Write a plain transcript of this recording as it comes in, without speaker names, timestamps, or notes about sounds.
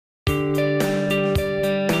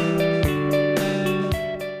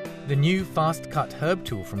new fast-cut herb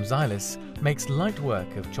tool from Zyliss makes light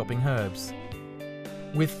work of chopping herbs.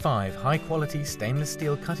 With 5 high-quality stainless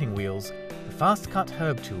steel cutting wheels, the fast-cut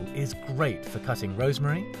herb tool is great for cutting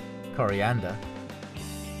rosemary, coriander,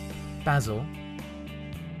 basil,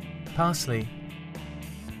 parsley,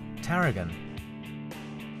 tarragon,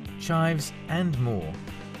 chives and more.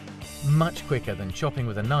 Much quicker than chopping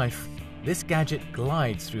with a knife, this gadget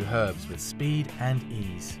glides through herbs with speed and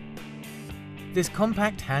ease. This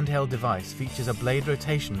compact handheld device features a blade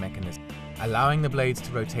rotation mechanism, allowing the blades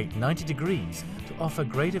to rotate 90 degrees to offer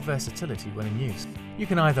greater versatility when in use. You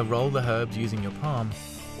can either roll the herbs using your palm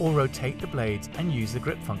or rotate the blades and use the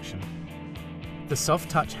grip function. The soft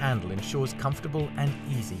touch handle ensures comfortable and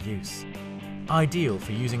easy use. Ideal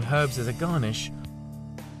for using herbs as a garnish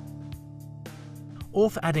or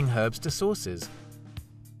for adding herbs to sauces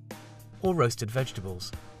or roasted vegetables.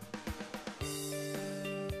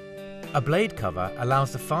 A blade cover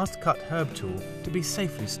allows the fast-cut herb tool to be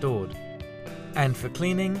safely stored. And for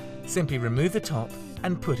cleaning, simply remove the top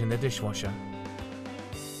and put in the dishwasher.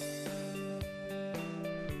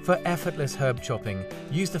 For effortless herb chopping,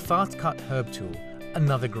 use the fast-cut herb tool,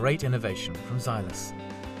 another great innovation from Zyliss.